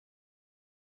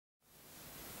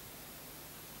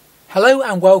Hello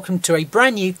and welcome to a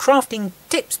brand new crafting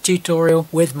tips tutorial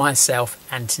with myself,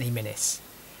 Anthony Minnis.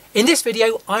 In this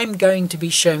video I'm going to be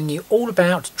showing you all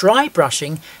about dry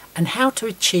brushing and how to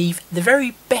achieve the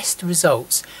very best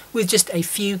results with just a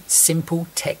few simple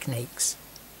techniques.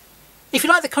 If you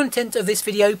like the content of this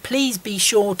video, please be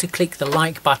sure to click the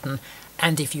like button,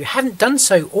 and if you haven't done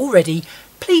so already,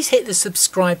 please hit the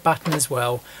subscribe button as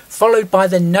well, followed by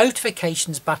the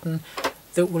notifications button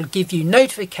that will give you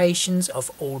notifications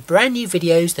of all brand new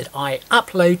videos that I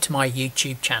upload to my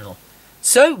YouTube channel.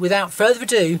 So without further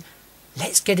ado,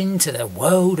 let's get into the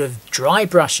world of dry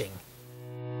brushing.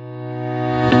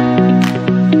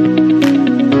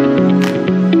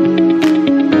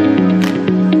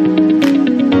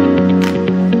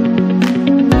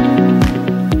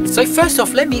 So first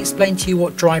off, let me explain to you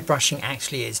what dry brushing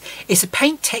actually is. It's a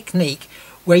paint technique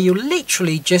where you're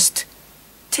literally just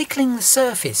tickling the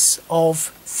surface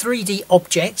of 3D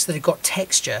objects that have got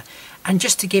texture, and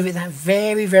just to give it that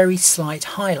very slight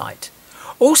highlight.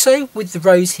 Also with the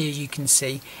rose here, you can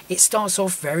see it starts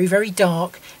off very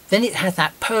dark, then it has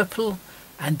that purple,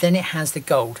 and then it has the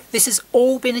gold. This has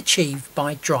all been achieved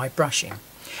by dry brushing.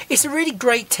 It's a really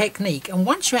great technique, and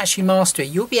once you actually master it,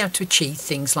 you'll be able to achieve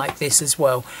things like this as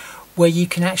well, where you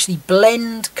can actually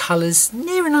blend colours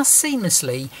near enough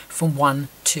seamlessly from one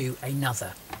to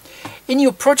another. In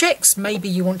your projects, maybe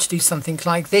you want to do something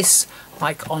like this,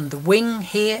 like on the wing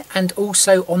here and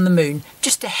also on the moon,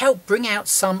 just to help bring out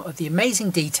some of the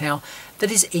amazing detail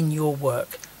that is in your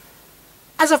work.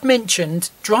 As I've mentioned,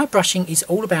 dry brushing is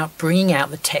all about bringing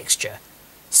out the texture.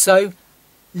 So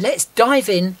let's dive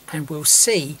in and we'll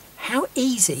see how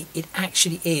easy it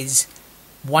actually is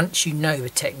once you know the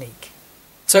technique.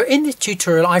 So in this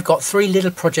tutorial I've got 3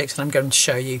 little projects that I'm going to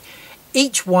show you.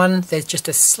 Each one, there's just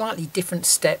a slightly different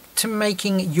step to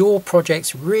making your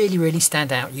projects really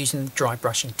stand out using the dry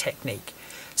brushing technique.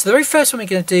 So the very first one we're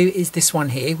going to do is this one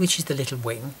here, which is the little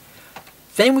wing.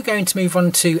 Then we're going to move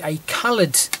on to a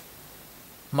coloured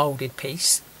moulded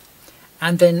piece.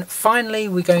 And then finally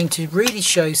we're going to really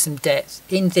show some depth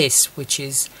in this, which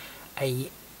is a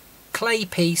clay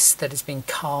piece that has been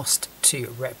cast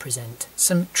to represent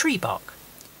some tree bark.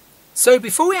 So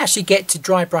before we actually get to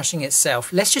dry brushing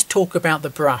itself, let's just talk about the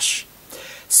brush.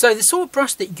 So the sort of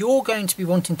brush that you're going to be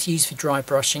wanting to use for dry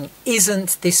brushing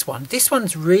isn't this one. This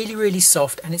one's really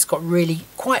soft and it's got really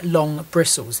quite long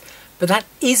bristles, but that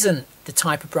isn't the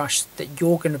type of brush that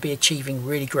you're going to be achieving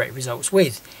really great results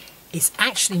with. It's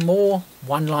actually more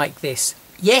one like this.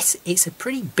 Yes, it's a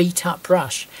pretty beat up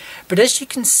brush, but as you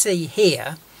can see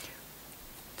here,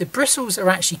 the bristles are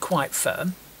actually quite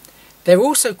firm. They're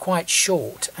also quite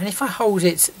short, and if I hold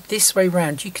it this way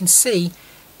round, you can see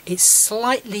it's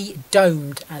slightly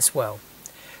domed as well.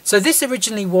 So this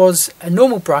originally was a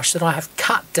normal brush that I have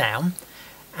cut down,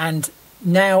 and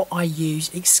now I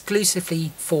use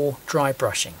exclusively for dry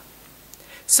brushing.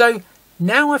 So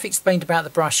now I've explained about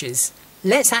the brushes,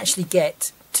 let's actually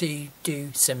get to do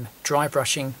some dry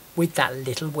brushing with that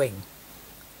little wing.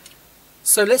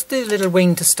 So let's do the little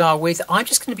wing to start with. I'm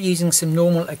just going to be using some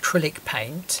normal acrylic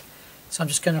paint. So I'm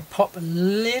just going to pop a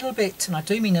little bit, and I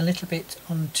do mean a little bit,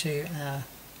 onto our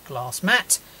glass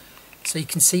mat so you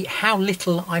can see how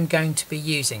little I'm going to be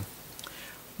using.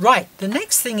 Right, the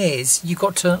next thing is you've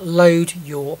got to load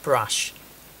your brush.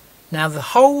 Now the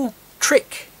whole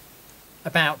trick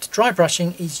about dry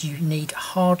brushing is you need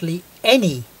hardly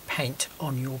any paint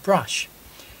on your brush.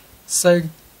 So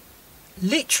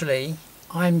literally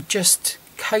I'm just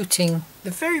coating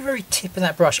the very tip of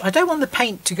that brush. I don't want the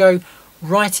paint to go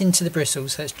right into the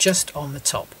bristles, so it's just on the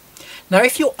top. Now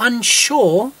if you're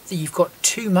unsure that you've got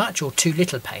too much or too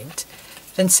little paint,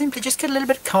 then simply just get a little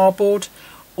bit of cardboard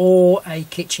or a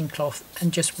kitchen cloth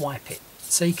and just wipe it.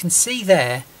 So you can see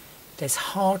there's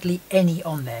hardly any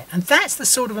on there, and that's the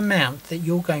sort of amount that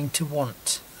you're going to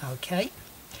want. Okay,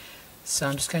 so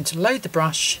I'm just going to load the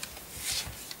brush,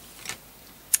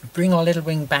 bring our little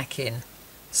wing back in.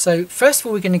 So first of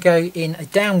all we're going to go in a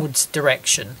downwards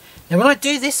direction. Now when I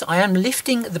do this, I am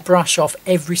lifting the brush off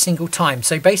every single time.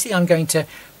 So basically I'm going to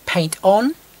paint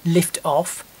on, lift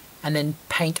off, and then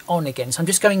paint on again. So I'm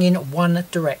just going in one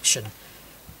direction.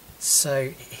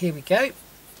 So here we go.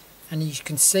 And you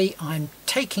can see I'm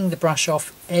taking the brush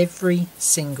off every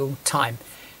single time.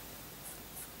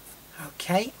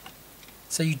 Okay,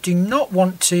 so you do not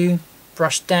want to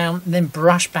brush down and then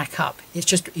brush back up. It's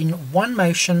just in one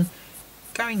motion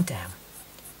going down.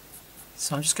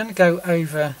 So I'm just going to go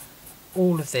over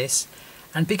all of this,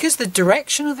 and because the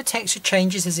direction of the texture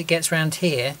changes as it gets around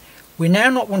here, we're now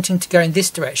not wanting to go in this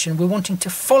direction, we're wanting to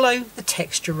follow the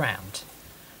texture round.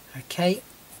 Okay,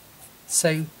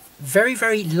 so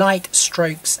very light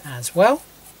strokes as well.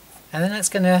 and then that's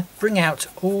going to bring out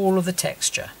all of the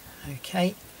texture.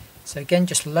 Okay, so again,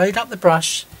 just load up the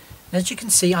brush, and as you can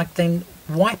see, I then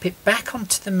wipe it back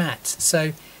onto the mat.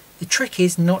 So the trick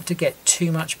is not to get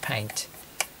too much paint.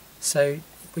 So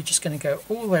we're just going to go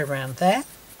all the way around there.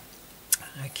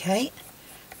 Okay,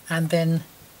 and then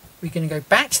we're going to go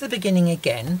back to the beginning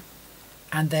again,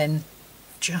 and then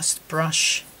just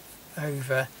brush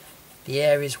over the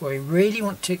areas where we really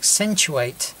want to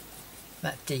accentuate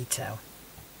that detail.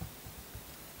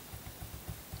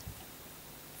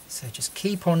 So just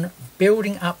keep on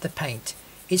building up the paint.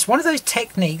 It's one of those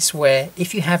techniques where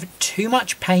if you have too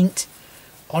much paint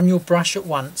on your brush at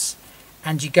once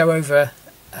and you go over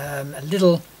a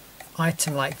little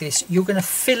item like this, you're going to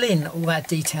fill in all that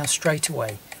detail straight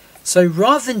away. So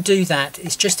rather than do that,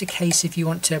 it's just a case if you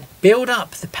want to build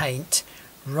up the paint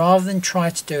rather than try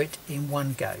to do it in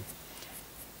one go.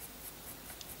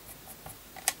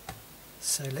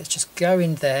 So let's just go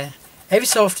in there. Every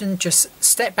so often, just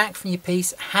step back from your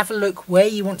piece, have a look where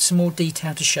you want some more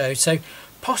detail to show. So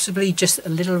possibly just a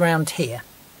little around here.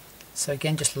 So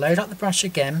again, just load up the brush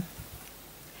again.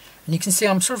 And you can see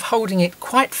I'm sort of holding it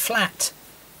quite flat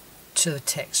to the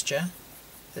texture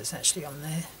that's actually on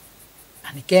there.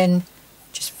 And again,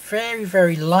 just very,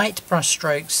 very light brush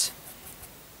strokes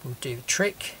will do the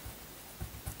trick.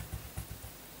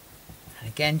 And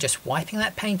again, just wiping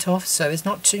that paint off so there's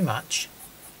not too much.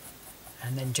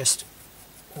 And then just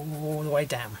all the way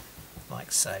down,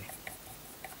 like so.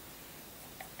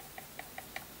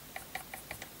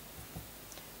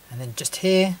 And then just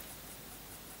here,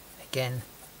 again,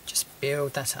 just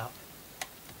build that up.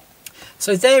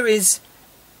 So there is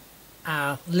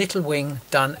our little wing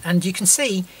done, and you can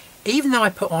see, even though I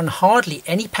put on hardly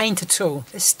any paint at all,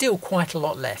 there's still quite a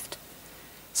lot left.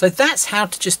 So that's how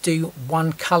to just do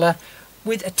one colour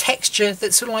with a texture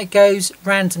that sort of like goes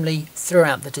randomly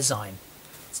throughout the design.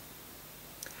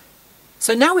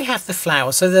 So now we have the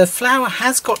flower. So the flower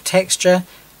has got texture,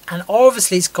 and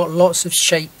obviously it's got lots of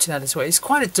shape to that as well. It's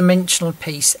quite a dimensional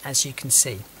piece, as you can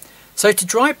see. So to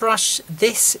dry brush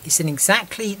this is in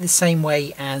exactly the same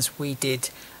way as we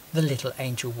did the little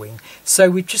angel wing. So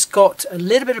we've just got a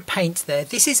little bit of paint there.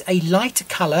 This is a lighter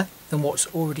colour than what's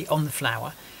already on the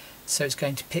flower, so it's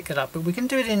going to pick it up, but we can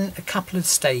do it in a couple of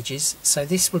stages. So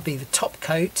this will be the top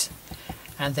coat,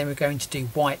 and then we're going to do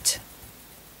white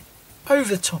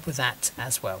over the top of that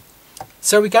as well.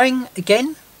 So we're going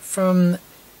again from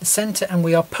the centre, and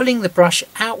we are pulling the brush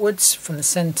outwards from the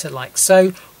centre like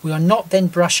so. We are not then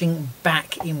brushing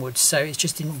back inwards, so it's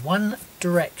just in one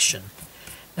direction.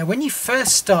 Now when you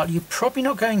first start, you're probably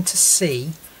not going to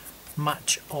see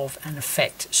much of an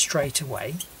effect straight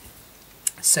away,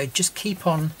 so just keep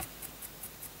on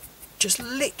just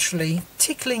literally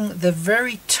tickling the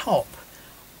very top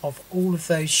of all of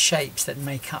those shapes that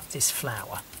make up this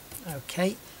flower.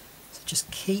 Okay, so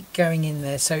just keep going in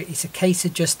there. So it's a case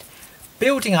of just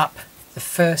building up the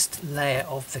first layer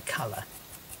of the colour.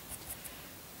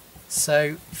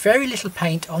 So very little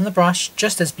paint on the brush,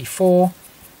 just as before,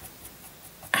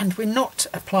 and we're not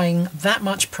applying that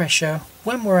much pressure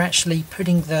when we're actually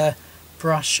putting the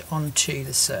brush onto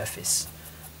the surface.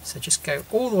 So just go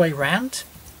all the way round.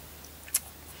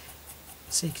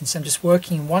 So you can see I'm just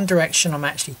working in one direction. I'm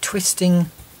actually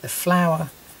twisting the flower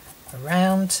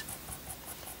around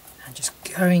and just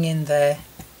going in there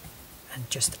and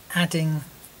just adding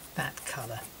that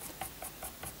colour.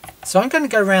 So I'm going to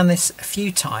go around this a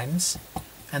few times,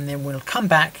 and then we'll come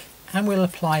back and we'll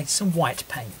apply some white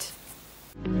paint.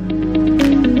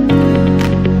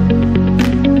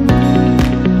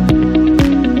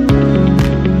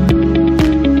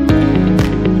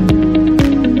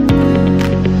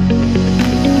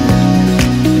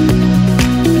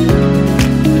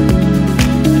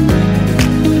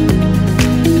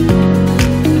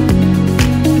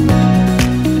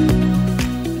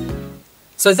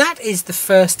 So that is the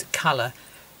first colour.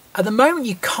 At the moment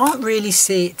you can't really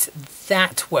see it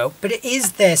that well, but it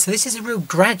is there. So this is a real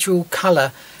gradual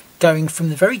colour going from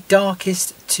the very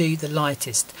darkest to the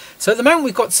lightest. So at the moment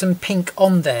we've got some pink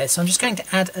on there, so I'm just going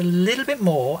to add a little bit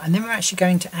more, and then we're actually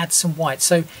going to add some white.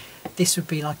 So this would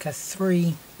be like a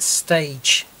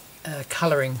 3-stage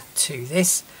colouring to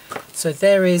this. So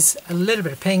there is a little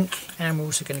bit of pink, and we're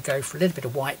also going to go for a little bit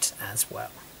of white as well.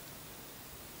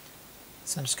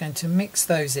 So I'm just going to mix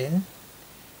those in.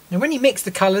 Now when you mix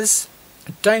the colours,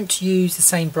 don't use the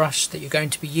same brush that you're going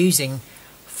to be using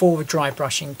for the dry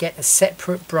brushing. Get a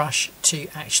separate brush to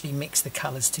actually mix the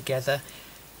colours together.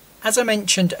 As I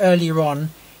mentioned earlier on,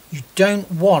 you don't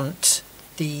want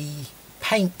the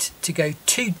paint to go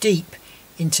too deep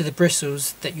into the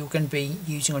bristles that you're going to be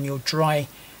using on your dry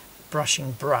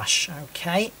brushing brush.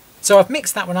 Okay, So I've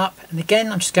mixed that one up, and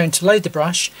again I'm just going to load the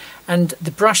brush, and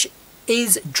the brush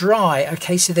is dry.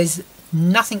 Okay, so there's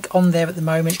nothing on there at the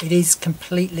moment, it is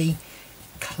completely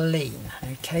clean.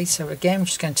 Okay, so again I'm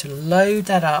just going to load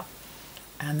that up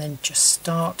and then just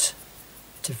start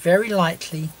to very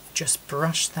lightly just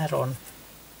brush that on.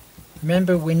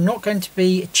 Remember, we're not going to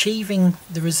be achieving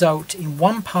the result in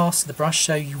one pass of the brush,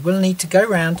 so you will need to go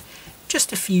around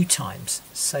just a few times.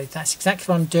 So that's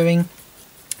exactly what I'm doing.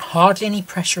 Hardly any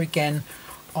pressure again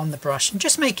on the brush, and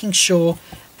just making sure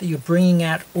that you're bringing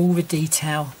out all the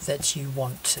detail that you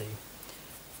want to.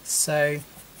 So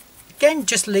again,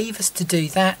 just leave us to do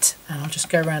that, and I'll just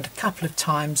go around a couple of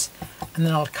times and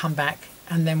then I'll come back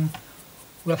and then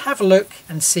we'll have a look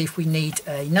and see if we need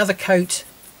another coat,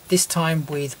 this time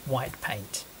with white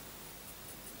paint.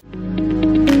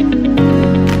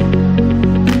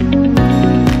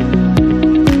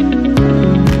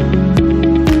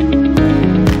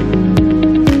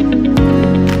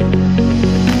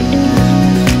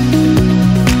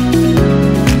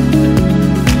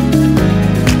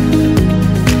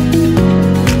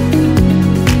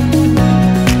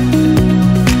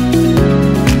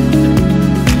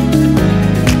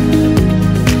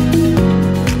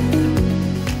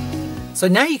 So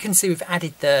now you can see we've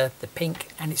added the pink,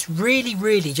 and it's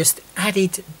really just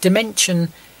added dimension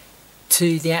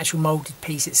to the actual moulded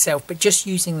piece itself, but just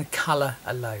using the colour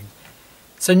alone.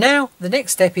 So now the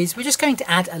next step is we're just going to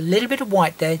add a little bit of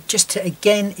white there, just to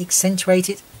again accentuate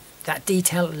it, that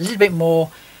detail a little bit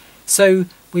more. So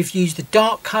we've used the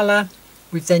dark colour,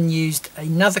 we've then used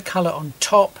another colour on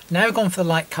top, now we've gone for the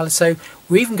light colour, so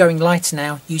we're even going lighter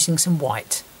now using some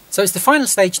white. So it's the final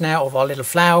stage now of our little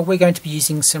flower. We're going to be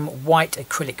using some white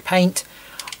acrylic paint.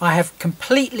 I have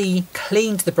completely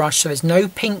cleaned the brush, so there's no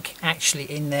pink actually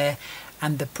in there,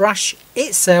 and the brush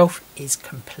itself is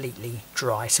completely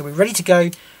dry. So we're ready to go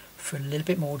for a little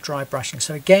bit more dry brushing.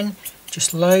 So again,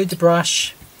 just load the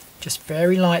brush, just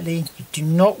very lightly. You do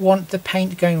not want the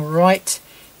paint going right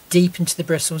deep into the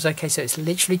bristles. Okay, so it's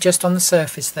literally just on the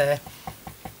surface there.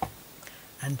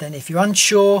 And then if you're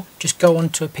unsure, just go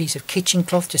onto a piece of kitchen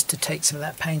cloth just to take some of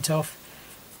that paint off.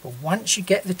 But once you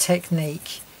get the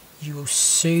technique, you will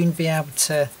soon be able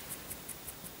to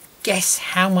guess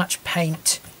how much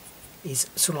paint is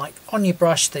sort of like on your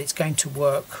brush that it's going to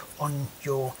work on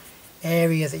your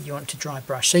area that you want to dry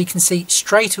brush. So you can see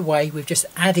straight away we've just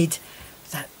added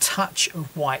that touch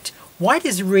of white. White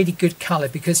is a really good colour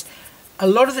because a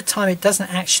lot of the time it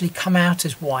doesn't actually come out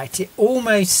as white. It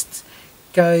almost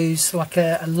goes like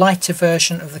a lighter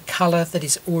version of the colour that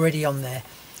is already on there.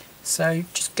 So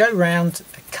just go around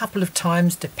a couple of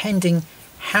times depending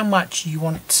how much you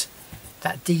want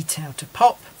that detail to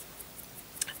pop,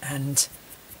 and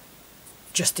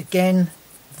just again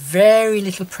very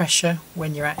little pressure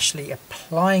when you're actually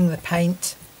applying the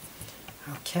paint.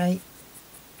 Okay,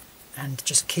 and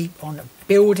just keep on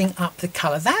building up the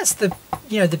colour. That's the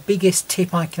the biggest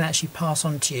tip I can actually pass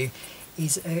on to you,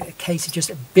 is a case of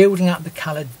just building up the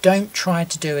colour. Don't try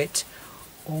to do it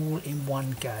all in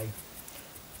one go.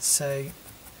 So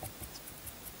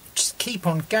just keep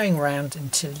on going around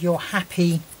until you're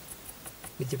happy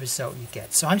with the result you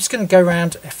get. So I'm just going to go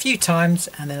around a few times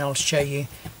and then I'll show you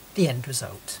the end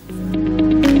result.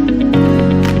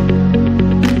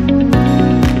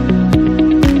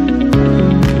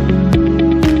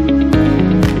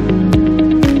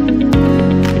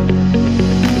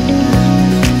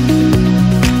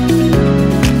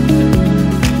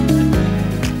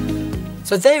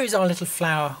 So there is our little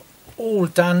flower all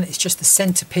done. It's just the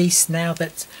centerpiece now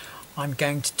that I'm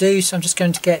going to do. So I'm just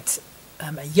going to get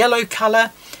a yellow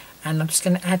colour, and I'm just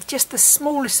going to add just the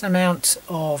smallest amount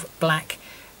of black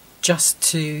just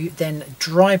to then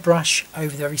dry brush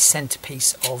over the very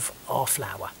centerpiece of our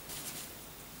flower.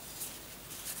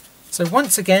 So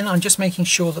once again I'm just making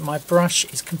sure that my brush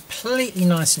is completely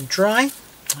nice and dry.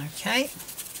 Okay,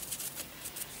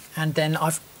 and then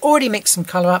I've already mixed some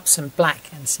colour up, some black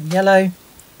and some yellow,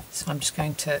 so I'm just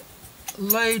going to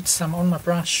load some on my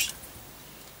brush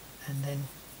and then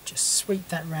just sweep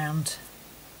that round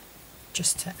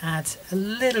just to add a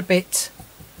little bit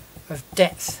of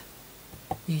depth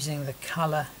using the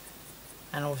colour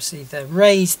and obviously the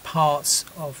raised parts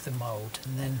of the mould,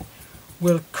 and then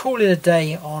we'll call it a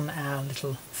day on our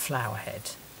little flower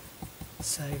head.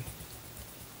 So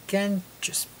again,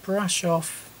 just brush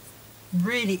off,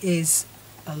 really is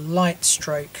a light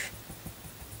stroke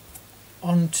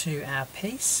onto our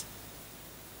piece,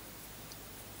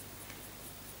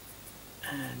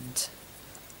 and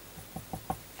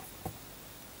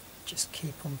just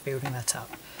keep on building that up.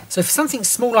 So for something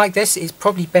small like this, it's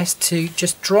probably best to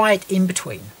just dry it in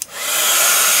between,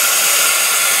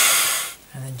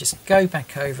 and then just just go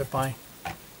back over by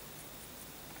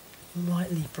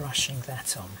lightly brushing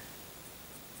that on.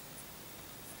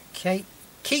 Okay,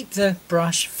 keep the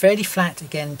brush fairly flat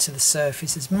again to the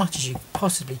surface as much as you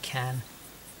possibly can,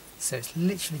 so it's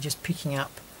literally just picking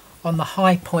up on the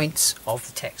high points of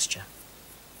the texture.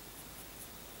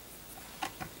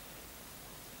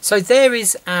 So there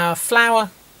is our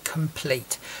flower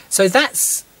complete. So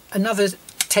that's another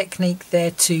technique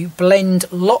there to blend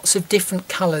lots of different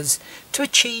colours to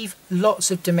achieve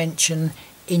lots of dimension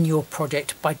in your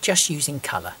project by just using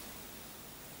colour.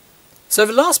 So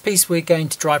the last piece we're going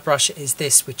to dry brush is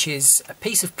this, which is a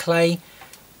piece of clay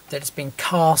that has been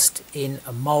cast in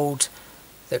a mould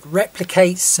that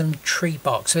replicates some tree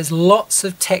bark. So there's lots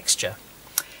of texture.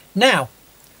 Now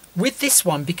with this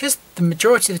one, because the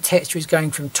majority of the texture is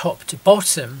going from top to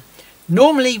bottom,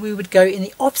 normally we would go in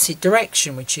the opposite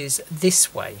direction, which is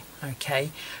this way,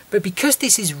 okay? But because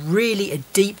this is really a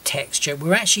deep texture,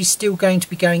 we're actually still going to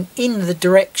be going in the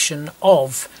direction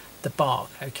of the bark,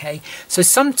 okay? So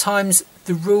sometimes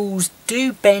the rules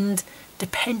do bend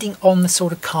depending on the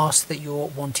sort of cast that you're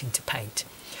wanting to paint.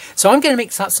 So I'm going to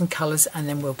mix up some colours and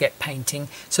then we'll get painting.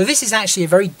 So this is actually a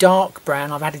very dark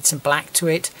brown. I've added some black to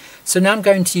it. So now I'm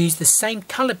going to use the same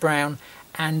colour brown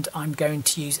and I'm going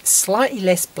to use slightly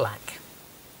less black.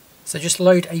 So just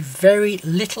load a very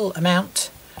little amount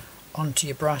onto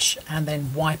your brush and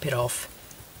then wipe it off.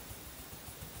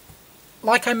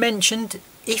 Like I mentioned,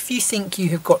 if you think you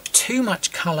have got too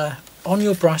much colour on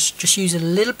your brush, just use a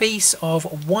little piece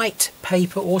of white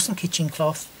paper or some kitchen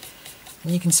cloth.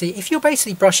 And you can see if you're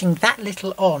basically brushing that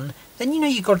little on, then you know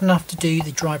you've got enough to do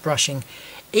the dry brushing.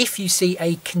 If you see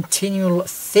a continual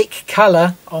thick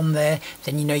colour on there,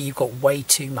 then you know you've got way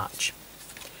too much.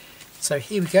 So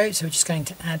here we go. So we're just going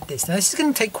to add this. Now this is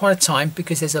going to take quite a time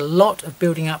because there's a lot of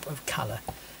building up of colour.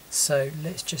 So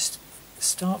let's just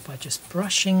start by just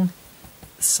brushing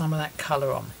some of that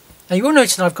colour on. Now you will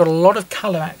notice that I've got a lot of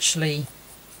colour actually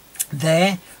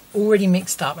there already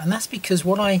mixed up, and that's because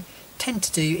what I tend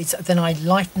to do is then I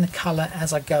lighten the colour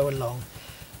as I go along.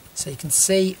 So you can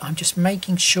see I'm just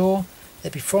making sure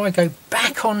that before I go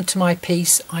back onto my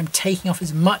piece, I'm taking off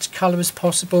as much colour as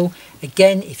possible.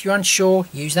 Again, if you're unsure,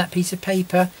 use that piece of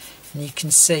paper, and you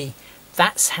can see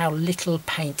that's how little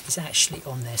paint is actually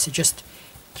on there. So just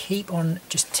keep on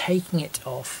just taking it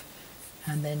off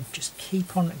and then just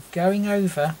keep on going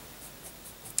over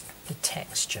the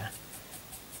texture.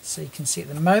 So you can see at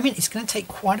the moment it's going to take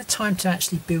quite a time to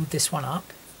actually build this one up.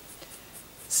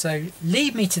 So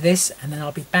leave me to this and then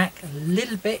I'll be back a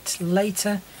little bit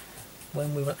later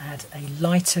when we will add a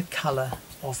lighter colour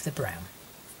of the brown.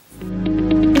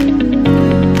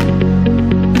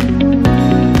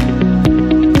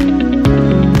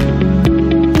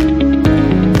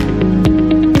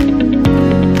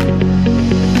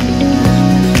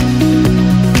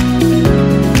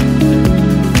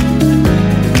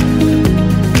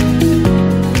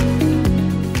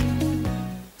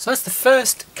 So that's the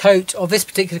first coat of this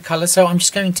particular colour, so I'm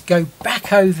just going to go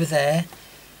back over there,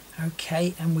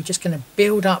 okay, and we're just going to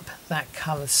build up that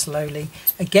colour slowly.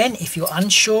 Again, if you're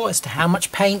unsure as to how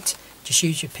much paint, just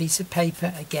use your piece of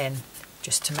paper again,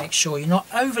 just to make sure you're not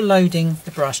overloading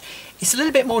the brush. It's a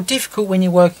little bit more difficult when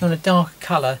you're working on a darker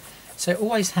colour, so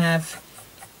always have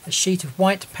a sheet of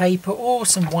white paper or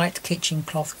some white kitchen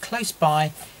cloth close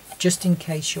by, just in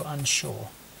case you're unsure.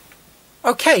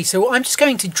 Okay, so I'm just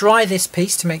going to dry this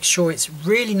piece to make sure it's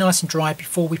really nice and dry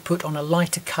before we put on a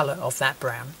lighter colour of that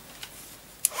brown.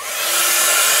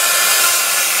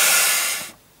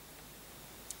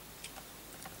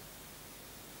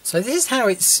 So this is how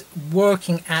it's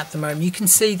working at the moment. You can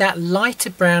see that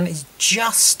lighter brown is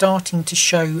just starting to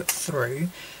show through.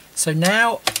 So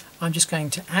now I'm just going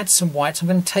to add some white. So I'm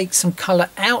going to take some colour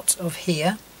out of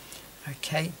here.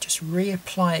 Okay, just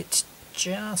reapply it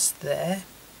just there.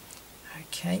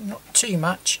 Okay, not too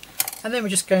much, and then we're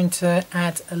just going to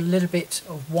add a little bit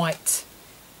of white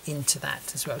into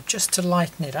that as well, just to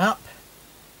lighten it up.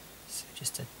 So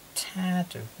just a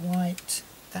tad of white,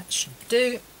 that should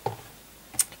do.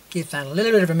 Give that a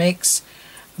little bit of a mix,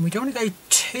 and we don't want to go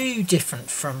too different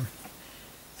from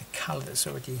the colour that's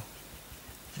already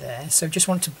there. So just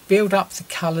want to build up the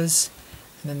colours,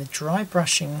 and then the dry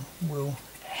brushing will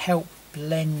help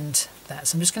blend that.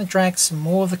 So I'm just going to drag some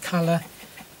more of the colour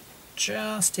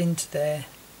just into there.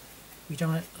 We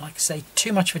don't want, like I say,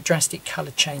 too much of a drastic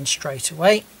colour change straight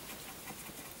away.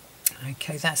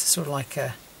 Okay, that's sort of like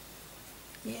a,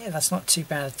 yeah, that's not too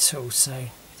bad at all. So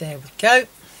there we go.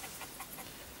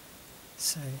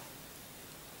 So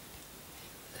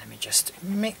let me just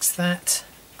mix that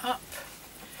up.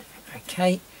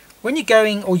 Okay, when you're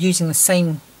going or using the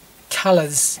same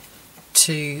colours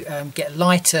to get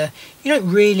lighter, you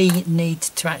don't really need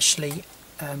to actually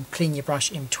clean your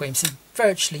brush in between. So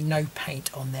virtually no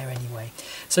paint on there anyway.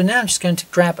 So now I'm just going to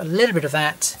grab a little bit of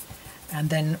that, and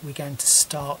then we're going to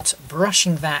start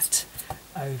brushing that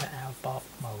over our bark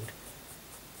mould.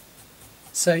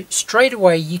 So straight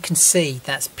away you can see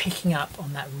that's picking up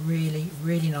on that really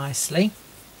nicely,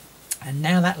 and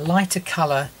now that lighter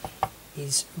colour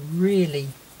is really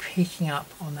picking up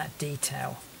on that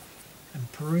detail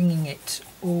and bringing it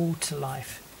all to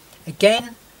life.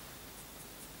 Again,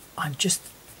 I'm just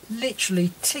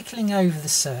literally tickling over the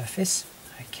surface,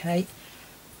 okay,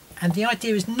 and the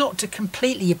idea is not to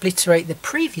completely obliterate the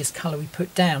previous colour we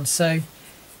put down. So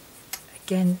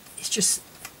again, it's just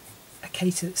a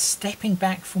case of stepping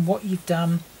back from what you've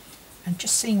done and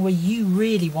just seeing where you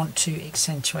really want to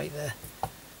accentuate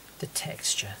the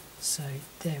texture. So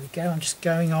there we go, I'm just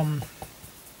going on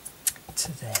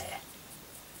to there.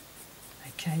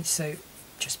 Okay, so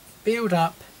just build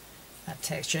up that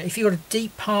texture. If you've got a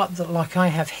deep part that like I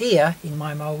have here in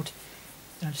my mould,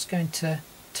 I'm just going to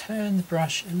turn the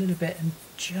brush a little bit and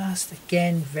just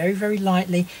again very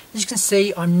lightly. As you can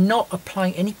see, I'm not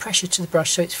applying any pressure to the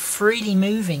brush, so it's freely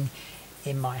moving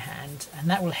in my hand, and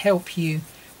that will help you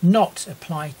not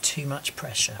apply too much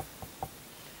pressure.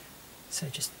 So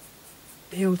just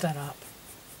build that up.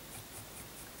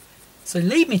 So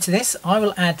leave me to this. I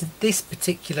will add this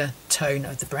particular tone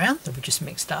of the brown that we just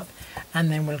mixed up,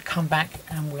 and then we'll come back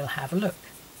and we'll have a look.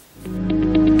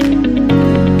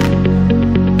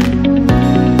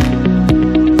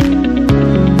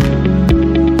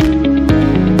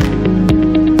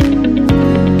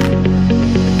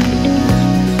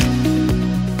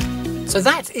 So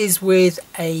that is with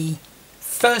a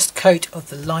first coat of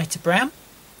the lighter brown.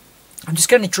 I'm just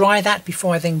going to dry that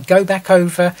before I then go back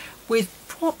over with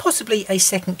possibly a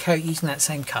second coat using that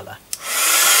same colour.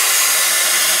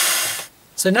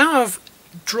 So now I've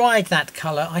dried that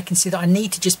colour, I can see that I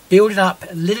need to just build it up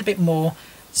a little bit more.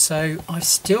 So I've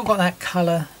still got that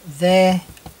colour there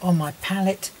on my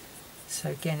palette. So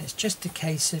again, it's just a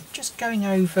case of just going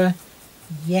over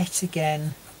yet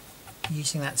again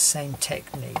using that same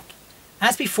technique.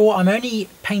 As before, I'm only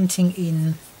painting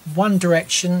in one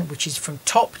direction, which is from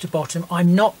top to bottom.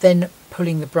 I'm not then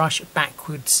pulling the brush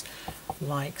backwards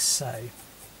like so.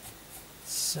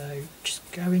 So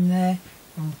just go in there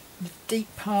on the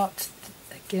deep part.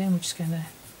 Again, we're just going to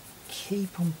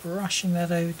keep on brushing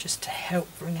that over just to help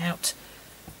bring out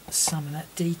some of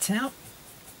that detail.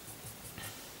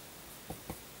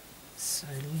 So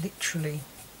literally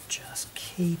just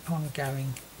keep on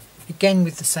going, again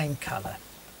with the same colour.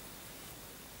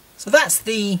 So that's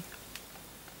the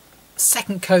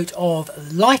second coat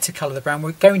of lighter colour of the brown.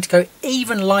 We're going to go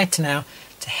even lighter now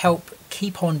to help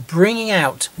keep on bringing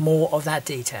out more of that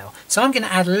detail. So I'm going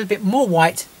to add a little bit more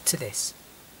white to this.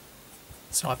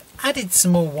 So I've added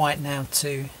some more white now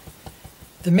to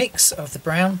the mix of the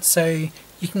brown. So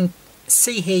you can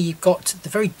see here you've got the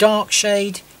very dark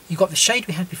shade, you've got the shade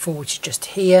we had before, which is just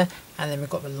here, and then we've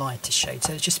got the lighter shade.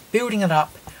 So it's just building it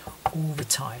up all the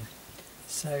time.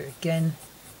 So again,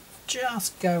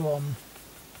 just go on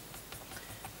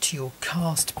to your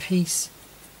cast piece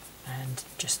and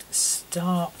just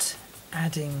start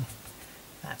adding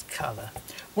that colour.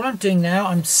 What I'm doing now,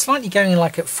 I'm slightly going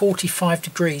like at 45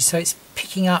 degrees, so it's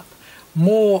picking up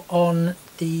more on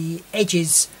the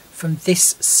edges from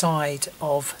this side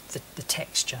of the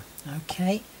texture.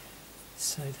 Okay,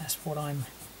 so that's what I'm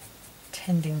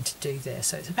tending to do there.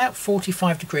 So it's about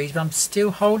 45 degrees, but I'm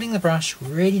still holding the brush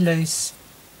really loose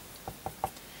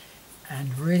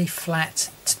and really flat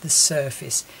to the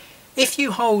surface. If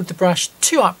you hold the brush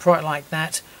too upright like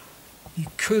that, you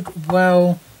could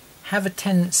well have a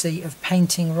tendency of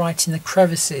painting right in the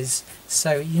crevices,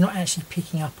 so you're not actually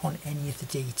picking up on any of the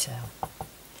detail.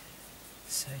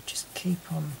 So just keep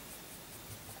on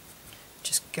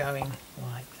just going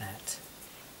like that.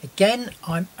 Again,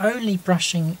 I'm only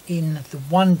brushing in the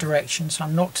one direction, so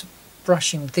I'm not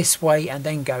brushing this way and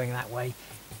then going that way.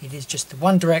 It is just the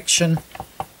one direction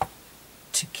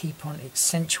to keep on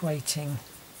accentuating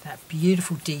that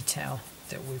beautiful detail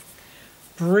that we're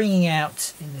bringing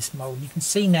out in this mould. You can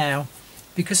see now,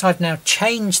 because I've now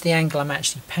changed the angle I'm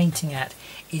actually painting at,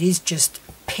 it is just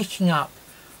picking up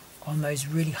on those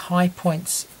really high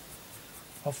points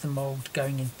of the mould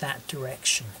going in that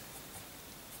direction.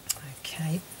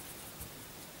 Okay,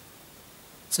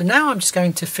 so now I'm just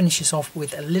going to finish this off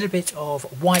with a little bit of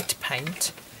white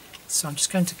paint. So I'm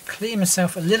just going to clear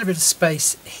myself a little bit of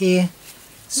space here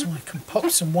so I can pop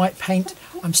some white paint.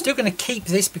 I'm still going to keep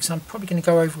this because I'm probably going to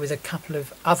go over with a couple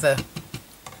of other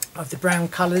of the brown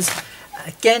colours,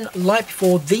 Again, like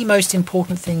before, the most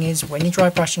important thing is when you're dry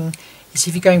brushing is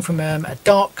if you're going from a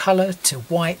dark colour to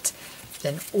white,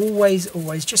 then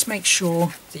always just make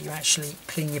sure that you actually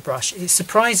clean your brush. It's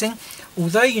surprising,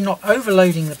 although you're not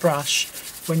overloading the brush,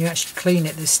 when you actually clean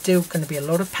it, there's still going to be a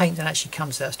lot of paint that actually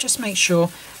comes out. So just make sure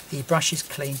the brush is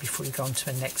clean before you go on to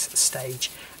the next stage.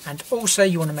 And also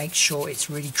you want to make sure it's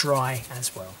really dry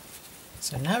as well.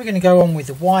 So now we're going to go on with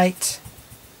the white,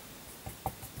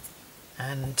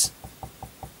 and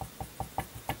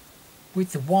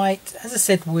with the white, as I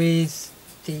said, with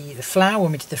the flower,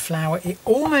 when we did the flower, it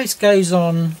almost goes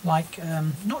on like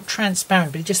not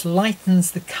transparent, but it just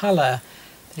lightens the colour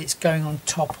that it's going on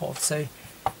top of. So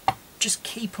just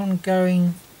keep on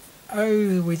going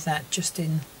over with that, just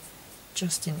in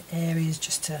areas,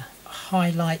 just to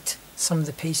highlight some of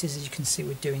the pieces. As you can see,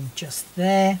 we're doing just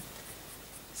there.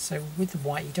 So with the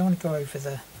white, you don't want to go over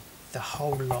the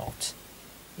whole lot.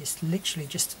 It's literally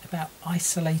just about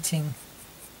isolating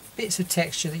bits of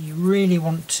texture that you really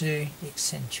want to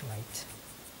accentuate.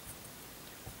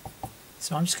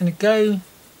 So I'm just going to go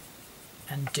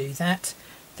and do that.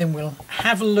 Then we'll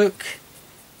have a look,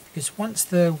 because once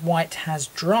the white has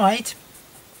dried,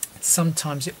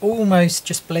 sometimes it almost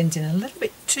just blends in a little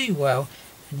bit too well,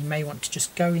 and you may want to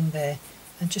just go in there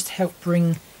and just help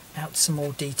bring out some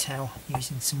more detail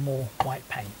using some more white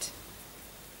paint.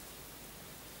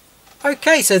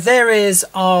 Okay, so there is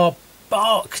our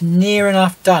bark near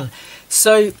enough done.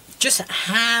 So just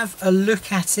have a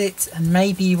look at it, and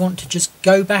maybe you want to just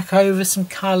go back over some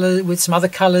colour with some other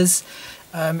colours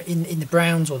in the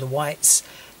browns or the whites.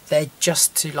 They're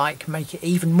just to like make it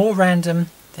even more random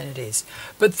than it is.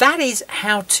 But that is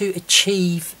how to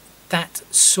achieve that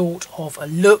sort of a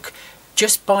look,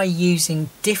 just by using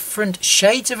different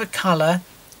shades of a colour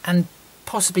and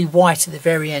possibly white at the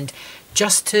very end,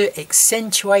 just to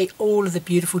accentuate all of the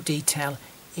beautiful detail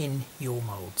in your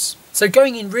moulds. So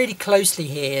going in really closely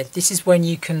here, this is when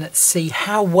you can see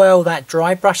how well that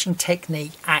dry brushing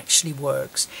technique actually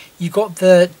works. You got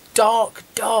the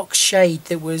dark shade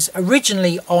that was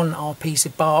originally on our piece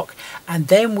of bark, and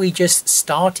then we just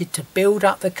started to build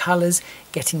up the colours,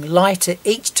 getting lighter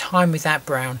each time with that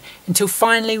brown, until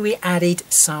finally we added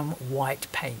some white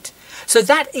paint. So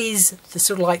that is the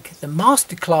sort of like the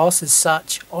masterclass as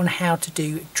such on how to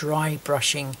do dry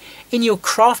brushing in your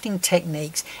crafting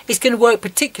techniques. It's going to work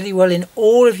particularly well in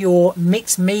all of your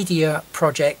mixed media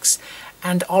projects,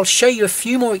 and I'll show you a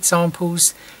few more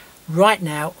examples right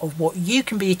now of what you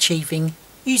can be achieving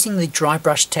using the dry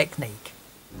brush technique.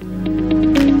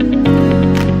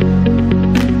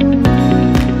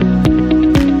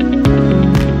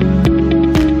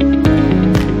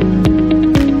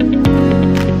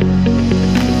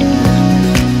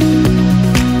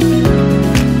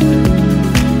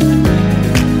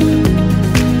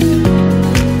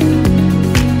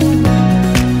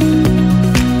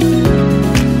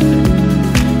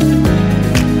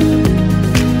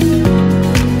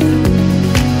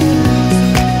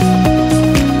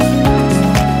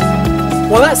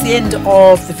 Well, that's the end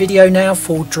of the video now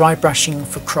for dry brushing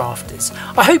for crafters.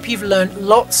 I hope you've learned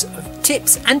lots of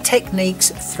tips and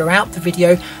techniques throughout the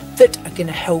video that are going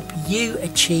to help you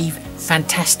achieve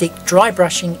fantastic dry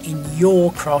brushing in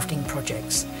your crafting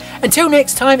projects. Until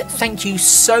next time, thank you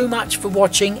so much for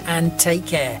watching and take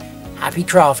care. Happy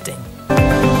crafting!